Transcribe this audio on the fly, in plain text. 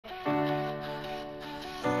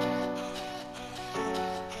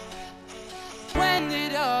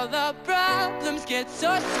all the problems get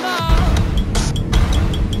so small.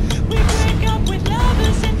 We break up with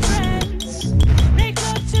lovers and friends, make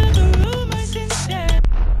love to the rumors instead.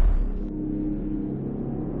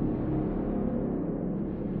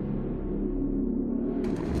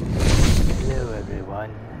 Hello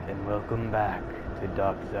everyone, and welcome back to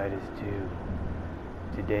Darksiders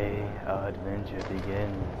 2. Today our adventure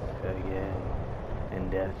begins again, and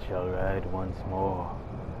death shall ride once more.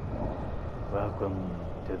 Welcome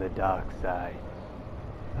to the dark side.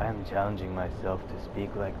 I am challenging myself to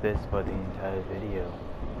speak like this for the entire video.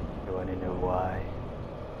 You want to know why?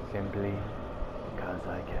 Simply because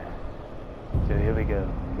I can. So here we go,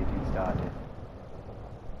 getting started.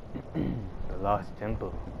 The Lost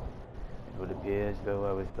Temple. It would appear as though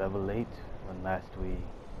I was level 8 when last we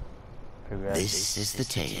progressed. This is the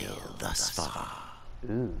tale thus far.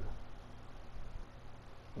 Ooh.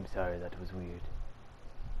 I'm sorry, that was weird.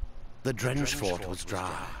 The drenched fort was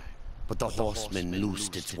dry, but the horsemen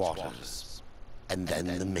loosed its waters. And then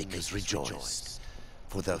the makers rejoiced,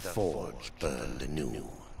 for their forge burned anew.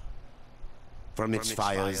 From its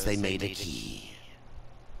fires they made a key,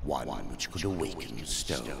 one which could awaken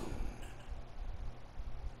stone.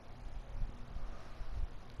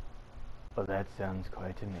 Well, that sounds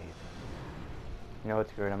quite amazing. You know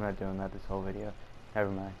what's weird? I'm not doing that this whole video. Never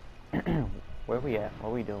mind. Where we at?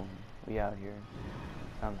 What we doing? We out here.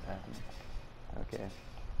 Something's happening. Okay.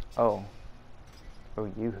 Oh. Oh,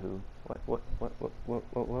 you who?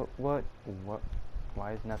 What?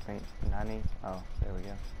 Why is nothing? Nani? Oh, there we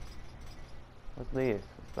go. What's this?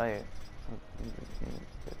 What's that?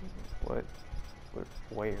 What?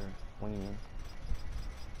 Where? When?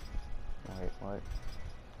 Wait, what?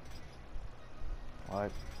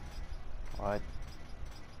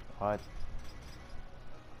 What?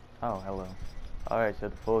 Oh, hello. Alright, so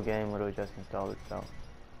the full game literally just installed itself.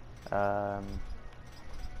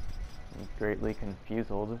 Greatly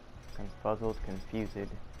confuzzled.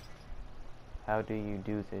 Confused. How do you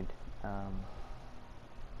do it?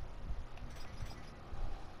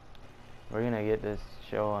 We're gonna get this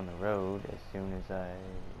show on the road as soon as I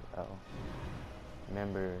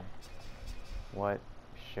remember what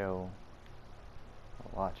show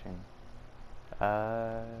I'm watching.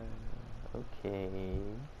 Okay.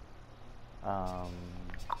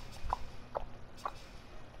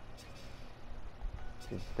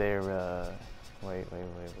 Is there, wait.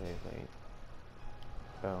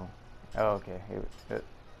 Oh, okay,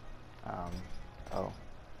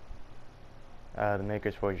 the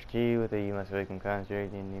Maker's Forge key with it, you must become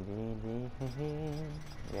concentrated in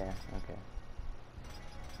yeah, okay.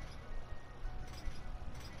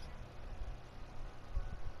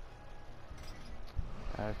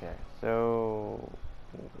 Okay, so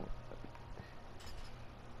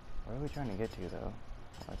where are we trying to get to though?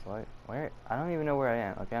 Like what? Where? I don't even know where I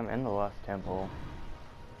am. Okay, I'm in the Lost Temple.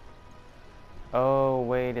 Oh,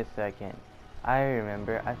 wait a second. I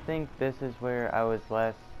remember. I think this is where I was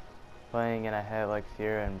last playing and I had like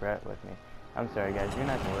Sierra and Brett with me. I'm sorry guys, you're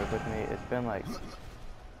not gonna work with me. It's been like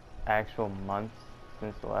actual months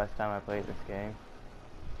since the last time I played this game.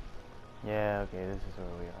 Yeah, okay, this is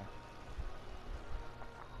where we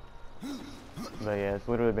are. But yeah, it's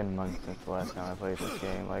literally been months since the last time I played this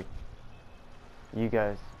game. Like, you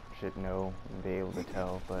guys should know and be able to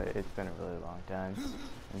tell, but it's been a really long time.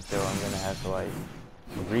 And so I'm gonna have to like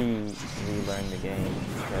relearn the game,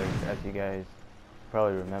 because as you guys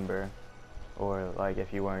probably remember, or like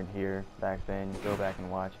if you weren't here back then, go back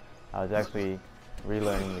and watch. I was actually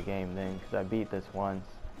relearning the game then, because I beat this once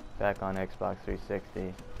back on Xbox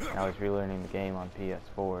 360, and I was relearning the game on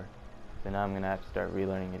PS4. So now I'm gonna have to start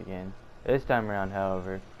relearning it again. This time around,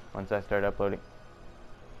 however, once I start uploading,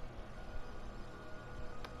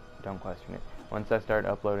 don't question it. Once I start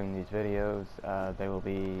uploading these videos, they will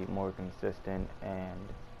be more consistent and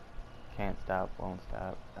can't stop, won't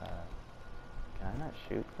stop. Can I not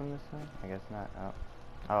shoot from this thing? I guess not.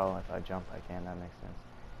 Oh, if I jump I can, that makes sense.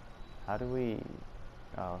 How do we...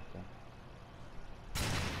 Oh, okay.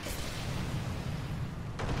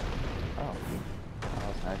 Oh,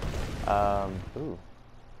 that's nice. Ooh.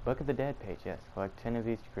 Book of the Dead page, yes. Collect 10 of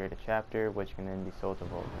these to create a chapter, which can then be sold to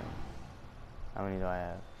Vulcan. How many do I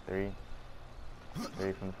have? 3?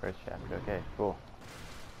 3 from the first chapter. Okay, cool.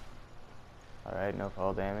 Alright, no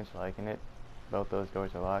fall damage, liking it. Both those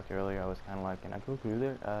doors are locked. Earlier I was kind of like, can I go through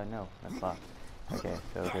there? No, that's locked. Okay,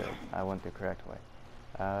 so good. I went the correct way.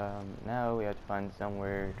 Now we have to find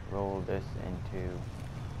somewhere to roll this into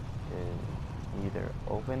to either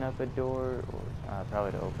open up a door, or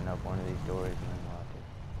probably to open up one of these doors and then lock it.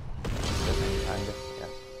 Kind of,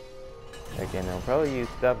 yeah. Again, I'll probably use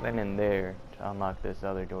something in there to unlock this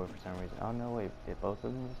other door for some reason. Oh no, wait, did both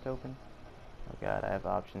of them just open? Oh god, I have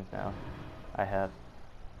options now. I have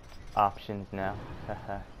options now.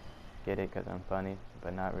 Haha. Get it because I'm funny,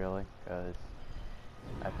 but not really, because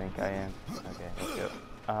I think I am. Okay, let's go.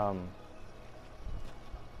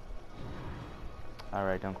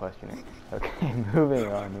 Alright, don't question it. Okay,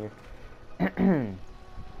 moving on here.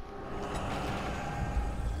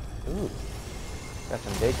 Ooh, got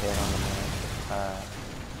some big hair on the man.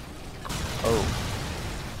 Oh,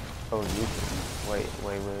 you. Wait.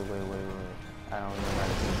 I don't know how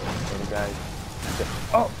to do this, guys.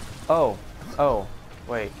 Oh.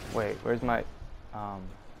 Wait. Where's my?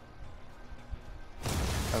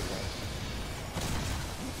 Okay.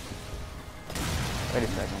 Wait a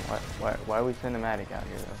second. Why are we cinematic out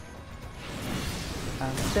here though?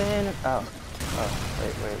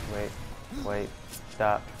 Wait.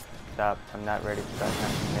 Stop. I'm not ready for that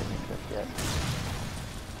kind of commitment just yet.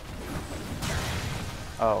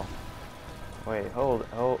 Oh. Wait,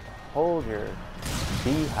 hold your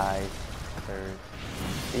beehive, sirs.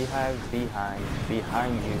 Beehive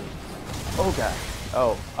behind you. Oh god.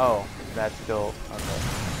 Oh, that's still okay.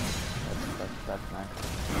 That's nice.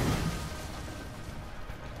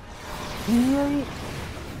 Yay!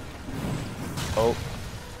 Oh,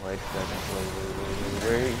 wait a second.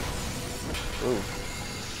 Wait. Ooh.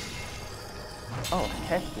 Oh,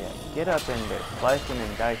 heck yeah. Get up in there. Slicing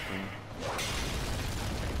and dicing.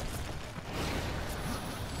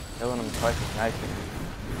 Killing them twice as nice and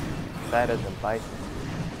fat as a bison.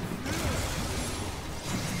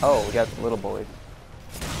 Oh, we got some little boys.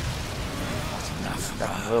 Got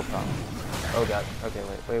some little problems. Oh god. Okay,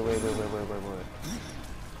 wait.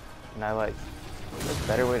 And I like, there's a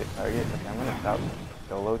better way to target. Okay, I'm gonna stop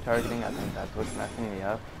solo targeting. I think that's what's messing me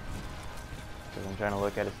up. Because I'm trying to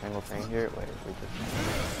look at a single thing here. Wait, we just...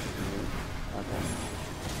 Okay.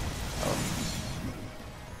 Oh.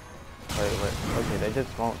 Wait. Okay, they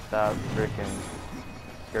just won't stop freaking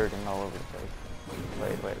skirting all over the place.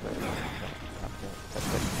 Wait.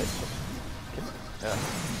 Okay.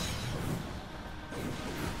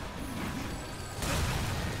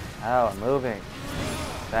 Ow, I'm moving.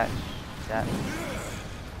 That.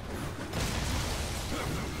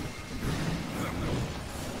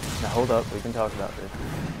 Now hold up, we can talk about this.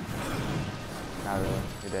 Not really,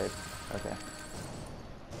 you're dead. Okay.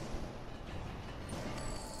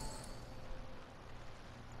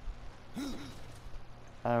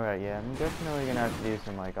 Alright, yeah, I'm definitely gonna have to do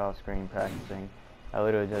some like off-screen practicing. I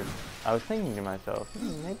was thinking to myself,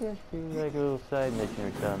 maybe I should do like a little side mission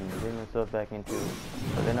or something to get myself back into it.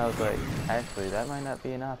 But then I was like, actually, that might not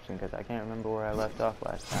be an option because I can't remember where I left off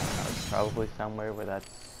last time. I was probably somewhere where that's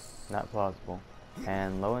not plausible.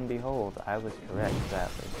 And lo and behold, I was correct,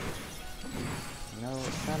 sadly. No,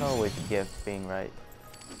 it's not always a gift being right.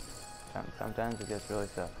 Sometimes it just really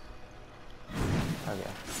sucks.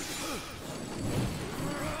 Okay.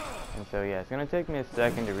 And so yeah, it's going to take me a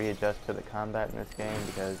second to readjust to the combat in this game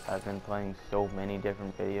because I've been playing so many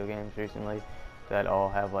different video games recently that all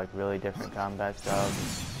have like really different combat styles.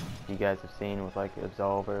 You guys have seen with like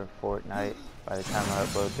Absolver, Fortnite. By the time I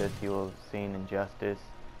upload this, you will have seen Injustice,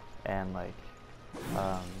 and like,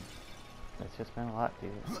 it's just been a lot,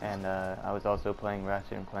 dude. And I was also playing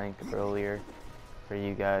Ratchet & Clank earlier. For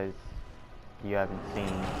you guys, you haven't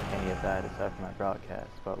seen any of that aside from my broadcast,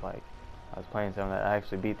 but like, I was playing some of that. I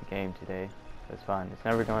actually beat the game today. It's fun. It's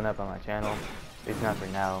never going up on my channel, at least not for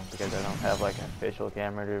now, because I don't have like an official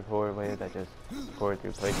camera to record with. I just record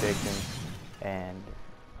through PlayStation, and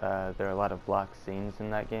there are a lot of blocked scenes in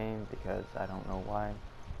that game because I don't know why,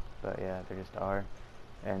 but yeah, there just are.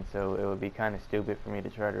 And so it would be kind of stupid for me to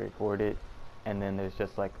try to record it, and then there's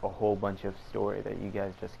just like a whole bunch of story that you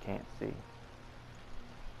guys just can't see.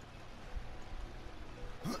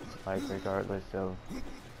 Like regardless of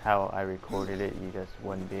how I recorded it, you just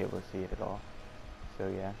wouldn't be able to see it at all. So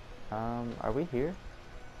yeah, are we here?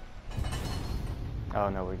 Oh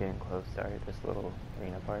no, we're getting close. Sorry, this little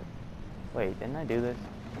arena part. Wait, didn't I do this?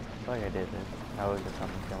 I feel like I did this. Oh, it's just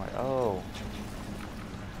something similar. Oh.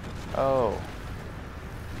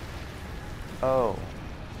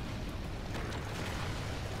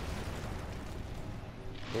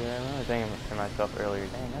 Yeah, I remember thinking to myself earlier,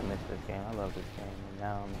 dang, I missed this game. I love this game. And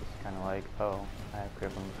now I'm just kind of like, oh, I have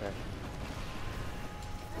crippling depression.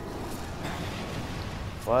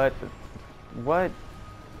 What?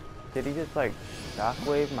 Did he just like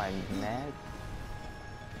shockwave my meds?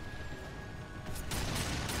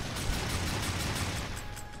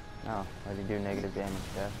 Oh, why did he do negative damage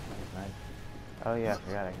death? That was nice. Oh yeah, I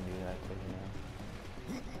forgot I can do that too, you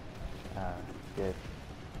know. Good.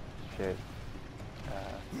 Shit.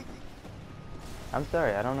 I'm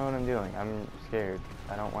sorry, I don't know what I'm doing. I'm scared.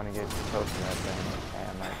 I don't want to get too close to that thing. Okay,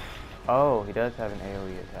 I'm like, oh, he does have an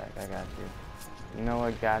AoE attack. I got you. You know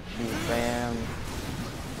what? Got you, fam.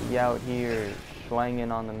 He out here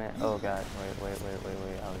slanging on the man. Oh god, wait. I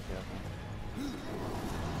was joking.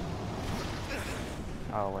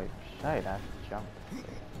 Oh wait, shite, I jumped.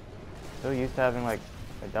 So used to having like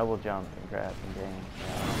a double jump and grab and games.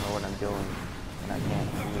 I don't know what I'm doing, and I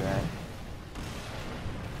can't do that.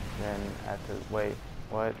 Then I have to wait.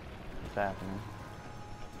 What is happening?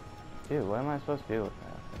 Dude, what am I supposed to do with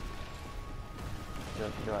that?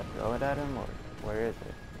 Do I throw it at him, or where is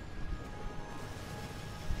it?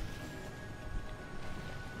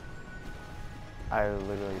 I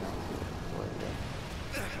literally don't see it. Where is it?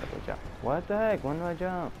 Double jump. What the heck? When do I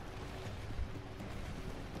jump?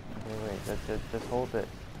 Okay, wait. Just hold it.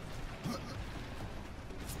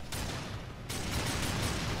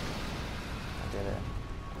 I did it.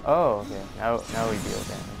 Oh, okay. Now we deal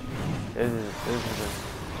damage. This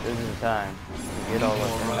is the time to get all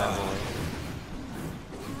up in that boy.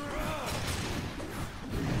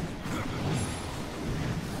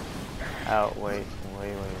 Out. Wait.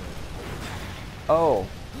 Oh,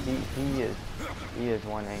 he is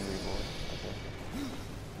one angry boy. Okay.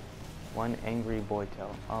 One angry boy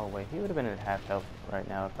tail. Oh wait, he would have been at half health right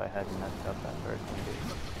now if I hadn't messed up that first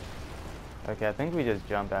one. Okay, I think we just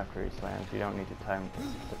jump after he slams. You don't need to time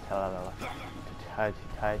the time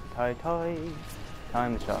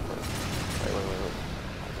the shot first.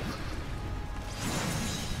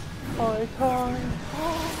 Wait. Time.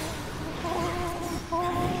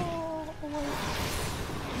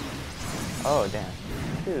 Oh damn,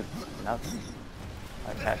 dude, nothing.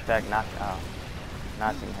 Like hashtag knocked out,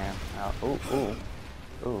 Nottingham out. Ooh,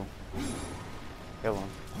 kill him.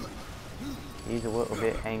 He's a little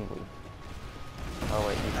bit angry. Oh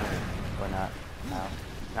wait, he's angry. Or not. No,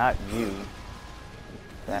 not you.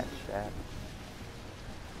 That shaft.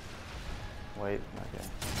 Wait, okay.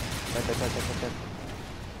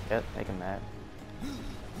 Yep, make him mad.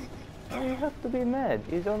 Oh, you have to be mad.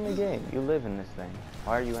 It's only a game. You live in this thing.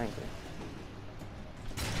 Why are you angry?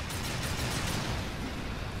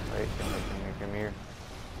 Wait, come here.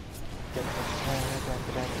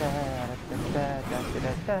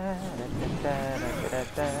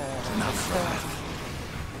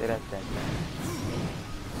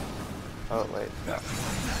 Oh, wait, stop.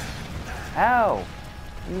 Ow!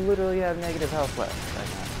 You literally have negative health left right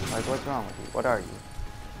now. Like, what's wrong with you? What are you?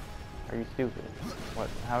 Are you stupid? What?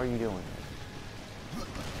 How are you doing this?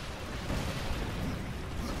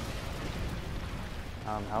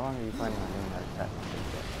 How long are you planning on doing that?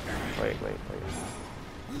 Wait.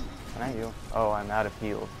 Can I heal? Oh, I'm out of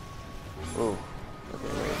heals. Ooh.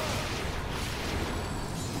 Okay, wait.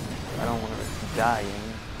 I don't want to dying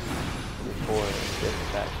before this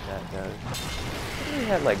attack that does. I really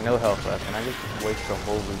had like no health left, and I just wasted a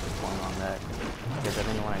whole week point on that because I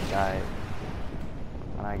didn't want to die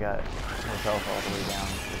when I got his health all the way down.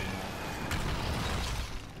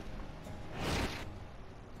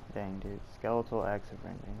 Dang, dude. Skeletal axe of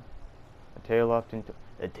rending. A tale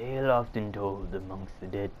often told amongst the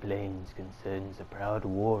dead plains concerns a proud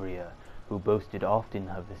warrior who boasted often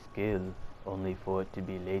of his skill, only for it to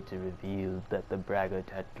be later revealed that the braggart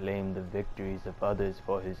had claimed the victories of others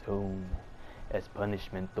for his own. As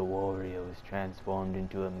punishment, the warrior was transformed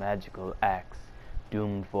into a magical axe,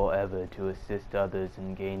 doomed forever to assist others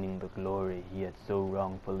in gaining the glory he had so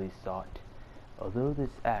wrongfully sought. Although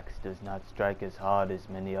this axe does not strike as hard as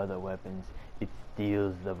many other weapons, it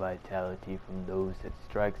steals the vitality from those it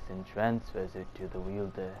strikes and transfers it to the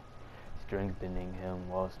wielder, strengthening him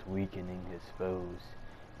whilst weakening his foes.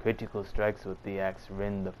 Critical strikes with the axe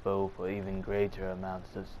rend the foe for even greater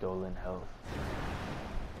amounts of stolen health.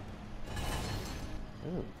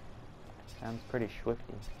 Ooh, sounds pretty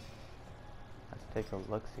swifty. Let's take a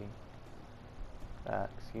look-see.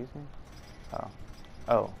 Excuse me?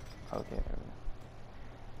 Oh, okay, there we go.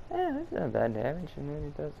 Yeah, that's not bad damage, and then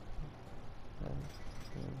it does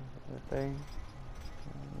the thing.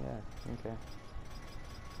 Yeah, okay.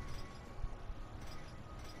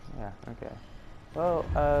 Yeah, okay. Well,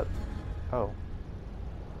 oh.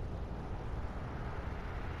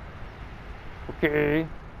 Okay.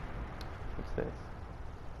 What's this?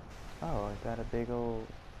 Oh, I got a big old,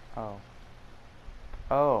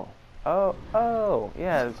 Oh,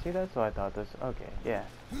 yeah, see, that's why I thought this, okay, yeah,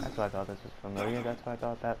 that's why I thought this was familiar, that's why I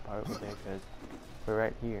thought that part was there, because we're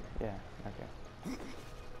right here, yeah, okay.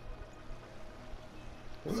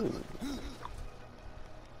 Ooh.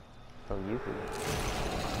 Oh, you-hoo.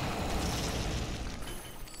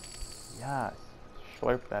 Yes,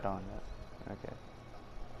 slurp that on up, okay.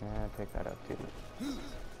 Yeah, pick that up too.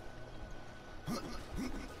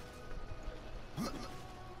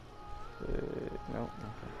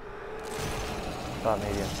 thought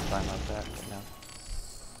maybe I could climb up that, but no.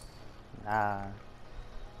 Nah.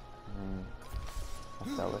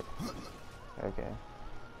 I'll sell it. Okay.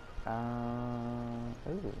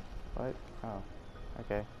 Ooh. What? Oh.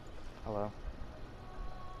 Okay. Hello.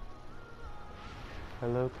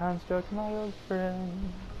 Hello, Construct, my old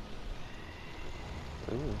friend.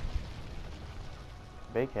 Ooh.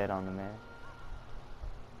 Big head on the man.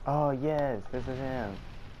 Oh, yes, this is him.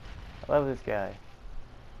 I love this guy.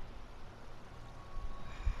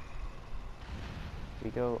 We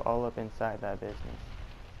go all up inside that business.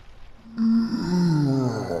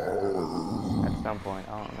 At some point,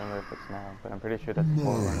 I don't remember if it's now, but I'm pretty sure that's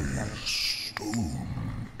before when it's coming.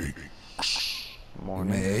 You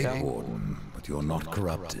Morning may, stone. Warden, but you're not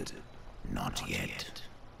corrupted. Not yet.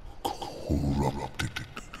 Corrupted.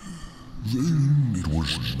 Then it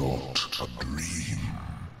was not a dream.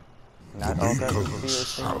 Not The all that makers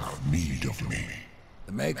is have need of me.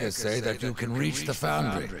 The makers say that you can reach the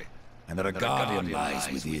foundry, and that a guardian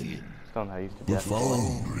lies within. Still not used to The death.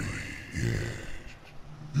 foundry, yes.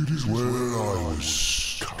 It is where I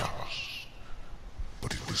was cast.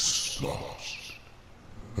 But it was lost.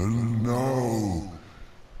 And now,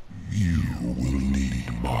 you will need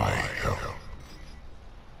my help.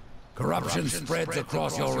 Corruption spreads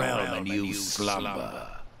across your realm, and you slumber.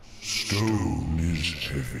 Stone is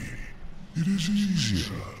heavy. It is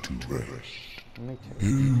easier to rest. Me too.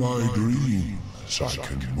 In my dreams, I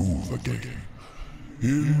can move again.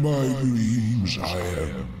 In my dreams, I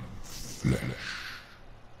am flesh.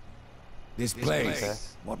 This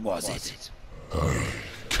place, what was it? I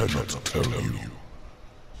cannot tell you.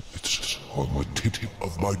 It's on the tip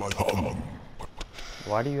of my tongue, but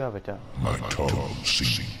Why do you have a tongue? my tongue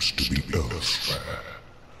seems to be elsewhere.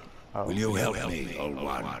 Oh, Will you help me, old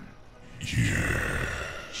one?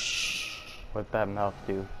 Yes. what that mouth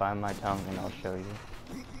do? Find my tongue and I'll show you.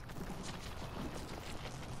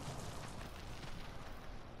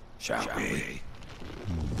 Shall we?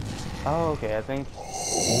 Oh, okay, I think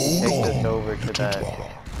take this over to that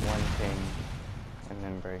one thing and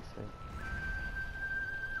then brace it.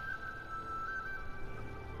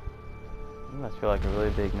 You must feel like a really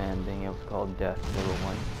big man being able to call death little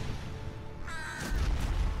one.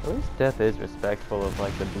 At least death is respectful of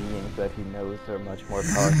like the beings that he knows are much more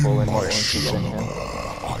powerful and more ancient than him.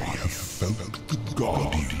 I have felt the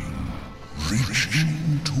Guardian reaching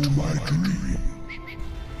into my dreams.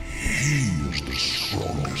 He is the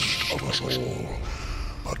strongest of us all,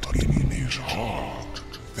 but in his heart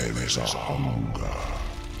there is a hunger.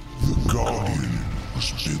 The Guardian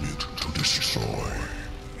was built to destroy.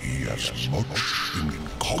 He has much in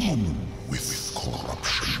common with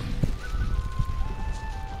corruption.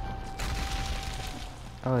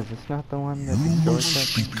 Oh, is this not the one that You destroys must that?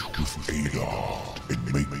 speak with Adar and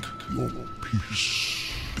make your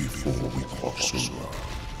peace before we cross over.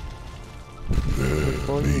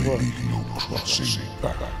 There may be no crossing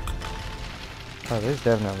back. Oh, there's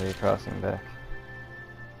definitely a crossing back.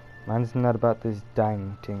 Mine's not about this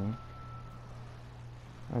dying thing.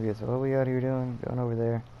 Okay, so what we out here doing? Going over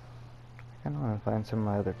there. I kinda wanna find some of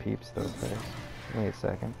my other peeps though first. Give me a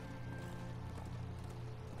second.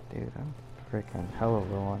 Dude, I'm freaking hella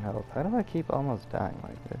low on health. How do I keep almost dying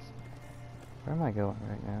like this? Where am I going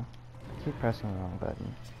right now? I keep pressing the wrong button.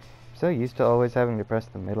 I'm so used to always having to press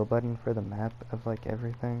the middle button for the map of like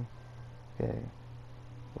everything. Okay.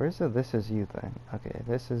 Where's the this is you thing? Okay,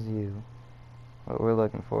 this is you. What we're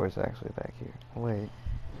looking for is actually back here. Wait.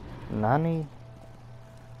 Nani?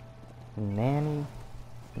 Nanny?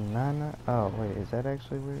 Nana? Oh, wait, is that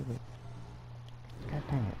actually where the... God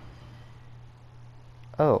dang it.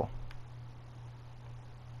 Oh.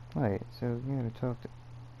 Wait, so you gotta talk to...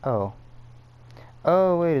 Oh.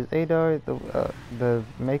 Oh, wait, is Adar the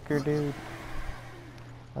maker dude?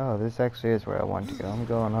 Oh, this actually is where I want to go. I'm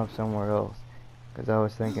going up somewhere else. Because I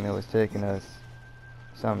was thinking it was taking us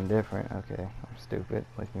something different. Okay, I'm stupid.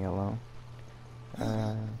 Leave me alone.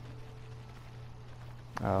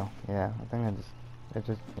 Oh, yeah, I think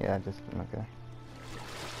okay.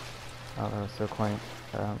 Oh, that was so quaint.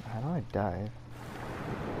 How do I dive?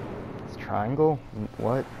 It's triangle?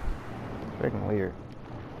 What? Freaking weird.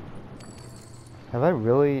 Have I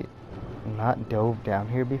really not dove down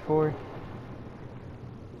here before?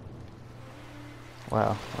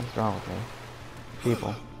 Wow, what's wrong with me?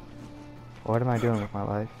 People. What am I doing with my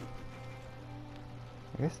life?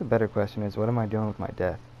 I guess the better question is, what am I doing with my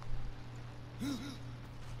death?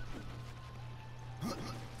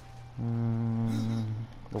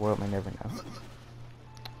 The world may never know.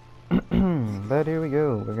 But here we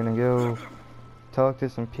go. We're gonna go talk to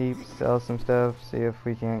some peeps, sell some stuff, see if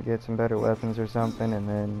we can't get some better weapons or something, and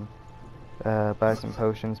then buy some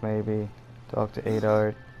potions maybe, Talk to Adar.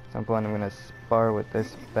 At some point I'm gonna spar with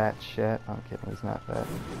this fat shit. I'm kidding, he's not fat.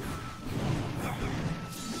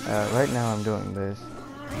 Right now I'm doing this.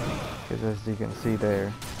 Because as you can see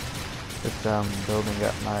there, it's building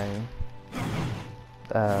up my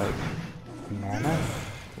mana?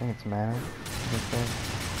 I think it's mana.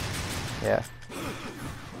 Yeah.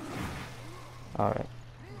 Alright.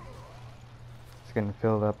 It's getting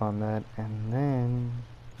filled up on that, and then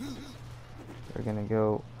we're gonna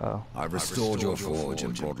go. Oh. I've restored your forge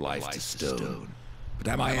and brought life to stone. But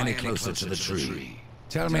am I any closer to the tree?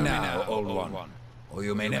 Tell me now, old one, or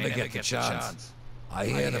you may never get the chance. I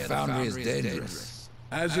hear the foundry is dangerous.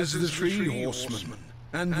 As is the tree, horseman,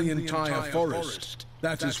 and the entire forest.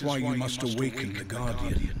 That is why you must awaken the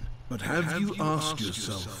Guardian. But have you asked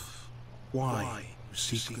yourself why you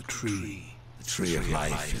seek the tree? The tree of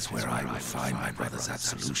life is where I will find my brother's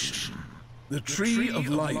absolution. The tree of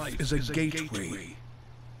life is a gateway.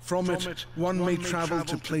 From it, one may travel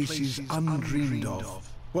to places undreamed of.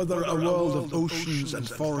 Whether a world of oceans and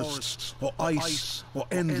forests, or ice, or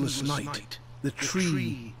endless night, the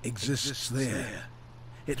tree exists there.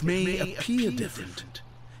 It may appear different,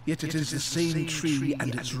 yet it is the same tree,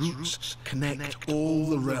 and its roots connect all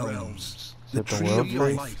the realms. The tree of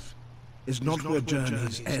life is not where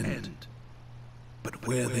journeys end, but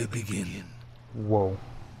where they begin. Whoa.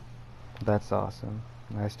 That's awesome.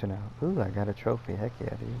 Nice to know. Ooh, I got a trophy. Heck yeah,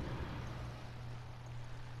 dude.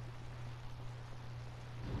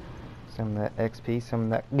 Some of that XP, some of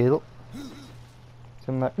that guilt.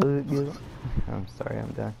 Some of that guilt. I'm sorry,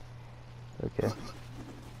 I'm done. Okay.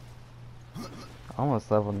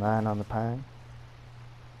 Almost level 9 on the pine.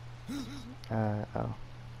 Oh.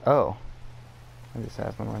 Oh. What just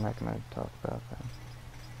happened? We're not gonna talk about that.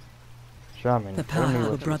 Shaman. The power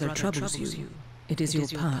of a brother troubles you. It is your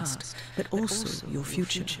past, but also your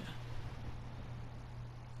future.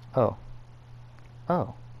 Oh.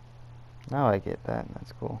 Oh. Now I get that.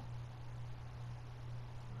 That's cool.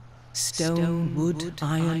 Stone, wood,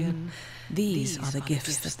 iron, these are the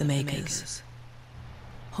gifts of the makers.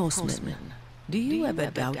 Horseman, do you ever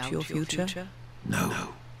doubt your future?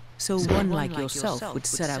 No. So one like yourself would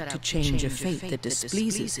set out to change a fate that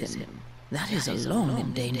displeases him. That is a long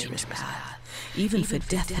and dangerous path, even for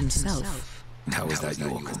Death himself. How is that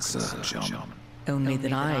your concern, Shaman? Only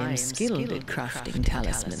that I am skilled at crafting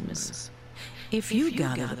talismans. If you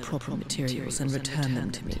gather the proper materials and return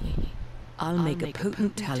them to me, I'll make a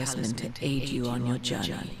potent talisman to aid you on your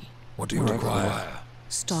journey. What do you require?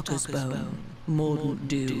 Stalker's bone, mordant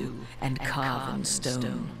dew, and carven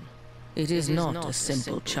stone. It is not a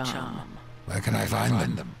simple charm. Where can I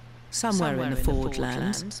find them? Somewhere in the Forge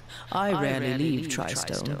Lands. I rarely leave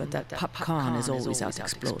Tristone, but that Pup Khan is always out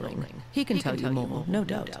exploring. He can tell you more, no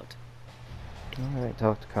doubt. Alright,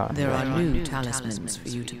 talk to Khan. There are new talismans for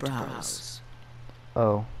you to browse.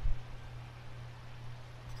 Oh.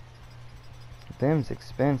 Them's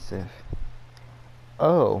expensive.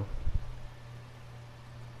 Oh.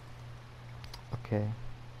 Okay.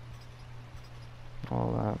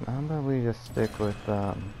 Well, how about we just stick with,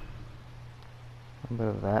 a bit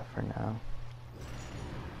of that for now.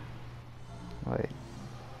 Wait.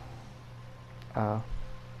 Oh.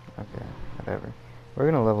 Okay, whatever. We're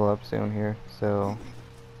gonna level up soon here, so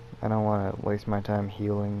I don't want to waste my time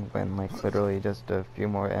healing when, like, literally just a few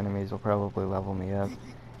more enemies will probably level me up.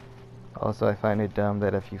 Also, I find it dumb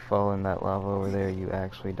that if you fall in that lava over there, you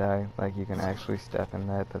actually die. Like, you can actually step in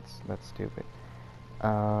that. That's stupid.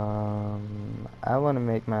 I want to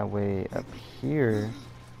make my way up here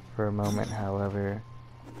for a moment, however,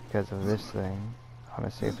 because of this thing. I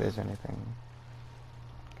want to see if there's anything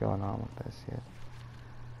going on with this yet.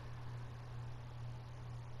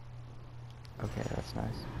 Okay, that's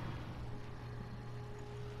nice.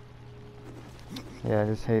 Yeah, I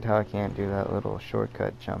just hate how I can't do that little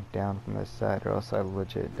shortcut jump down from this side, or else I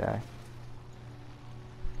legit die.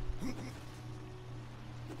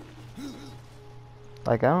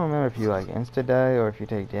 Like, I don't remember if you, like, insta-die or if you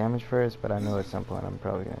take damage first, but I know at some point I'm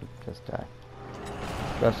probably gonna just die.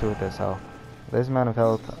 Especially with this health. This amount of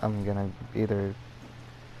health, I'm gonna either...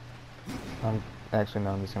 Actually,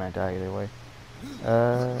 no, I'm just gonna die either way.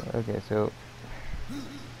 Okay, so...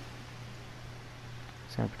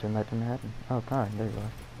 Just gonna pretend that didn't happen. Oh, God, there you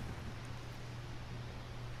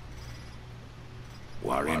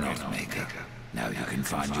are. Worry not, Maker. Now you can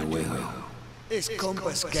find your way home. This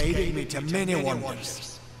compass guided me to many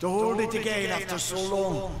wonders. To hold it again after so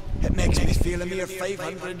long, it makes me feel a mere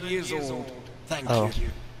 500 years old. Thank you.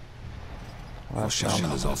 Well, Shaman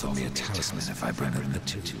has offered me a talisman if I bring him the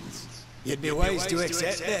tools. You'd be wise to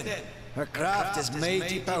accept then. Her craft is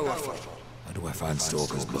mighty powerful. How do I find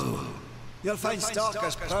Stalker's bow? You'll find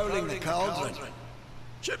stalkers prowling the cauldron.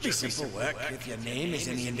 Should be simple work if your name is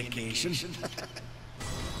any indication.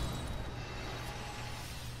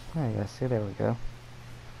 Oh, yeah, see, there we go.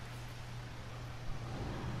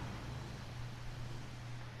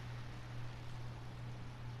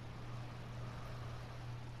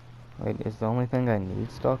 Wait, is the only thing I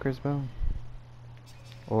need Stalker's Bone?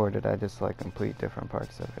 Or did I just, like, complete different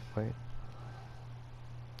parts of it? Wait.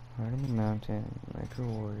 Heart of the Mountain, Maker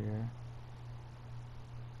Warrior.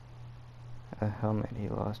 A helmet he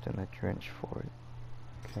lost in the Drench Fort.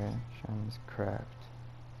 Okay, Shaman's Craft.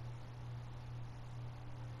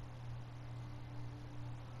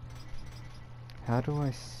 How do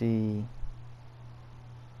I see...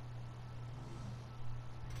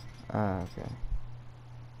 Ah, okay.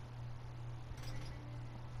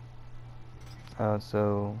 Oh,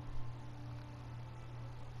 so...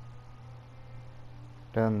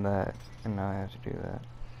 Done that, and now I have to do that.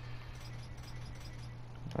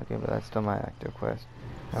 Okay, but that's still my active quest.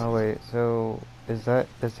 Oh wait, so...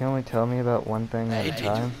 does he only tell me about one thing at a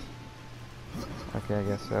time? Okay, I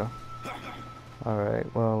guess so.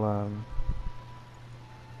 Alright, well,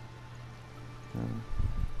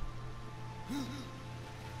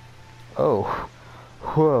 Oh!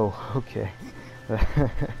 Whoa, okay.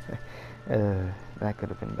 That could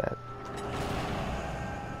have been bad.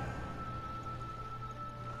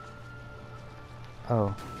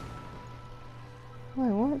 Oh.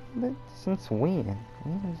 Wait, what? But since when?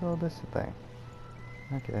 When is all this a thing?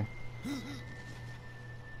 Okay.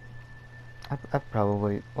 I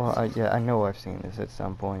probably... Well, yeah, I know I've seen this at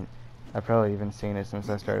some point. I've probably even seen it since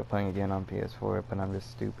I started playing again on PS4, but I'm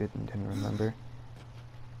just stupid and didn't remember.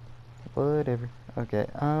 Whatever. Okay,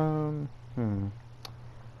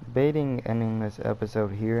 debating ending this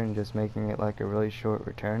episode here and just making it like a really short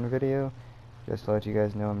return video, just to let you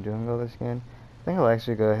guys know I'm doing all this again. I think I'll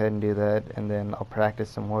actually go ahead and do that, and then I'll practice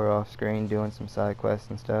some more off screen doing some side quests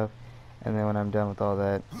and stuff, and then when I'm done with all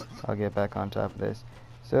that, I'll get back on top of this.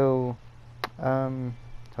 So,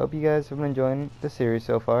 hope you guys have been enjoying the series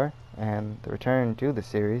so far, and the return to the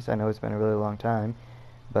series. I know it's been a really long time,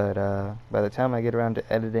 but by the time I get around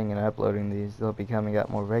to editing and uploading these, they'll be coming out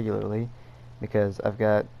more regularly, because I've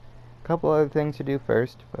got a couple other things to do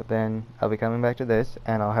first, but then I'll be coming back to this,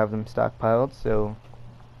 and I'll have them stockpiled, so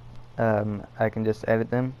I can just edit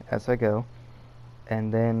them as I go,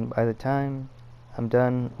 and then by the time I'm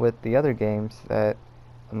done with the other games that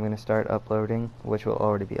I'm going to start uploading, which will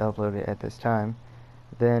already be uploaded at this time,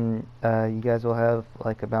 then you guys will have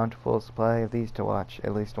like a bountiful supply of these to watch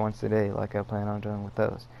at least once a day, like I plan on doing with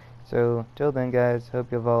those. So till then, guys,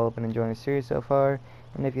 hope you've all been enjoying the series so far,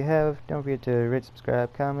 and if you have, don't forget to rate,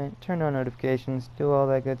 subscribe, comment, turn on notifications, do all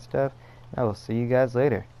that good stuff, and I will see you guys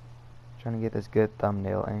later. Trying to get this good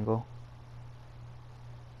thumbnail angle.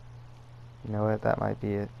 You know what? That might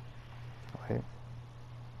be it. Wait.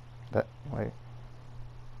 Wait.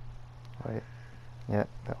 Yeah,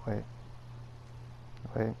 wait.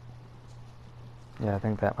 Yeah, I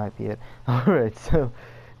think that might be it. Alright, so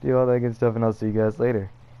do all that good stuff, and I'll see you guys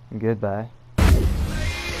later. Goodbye.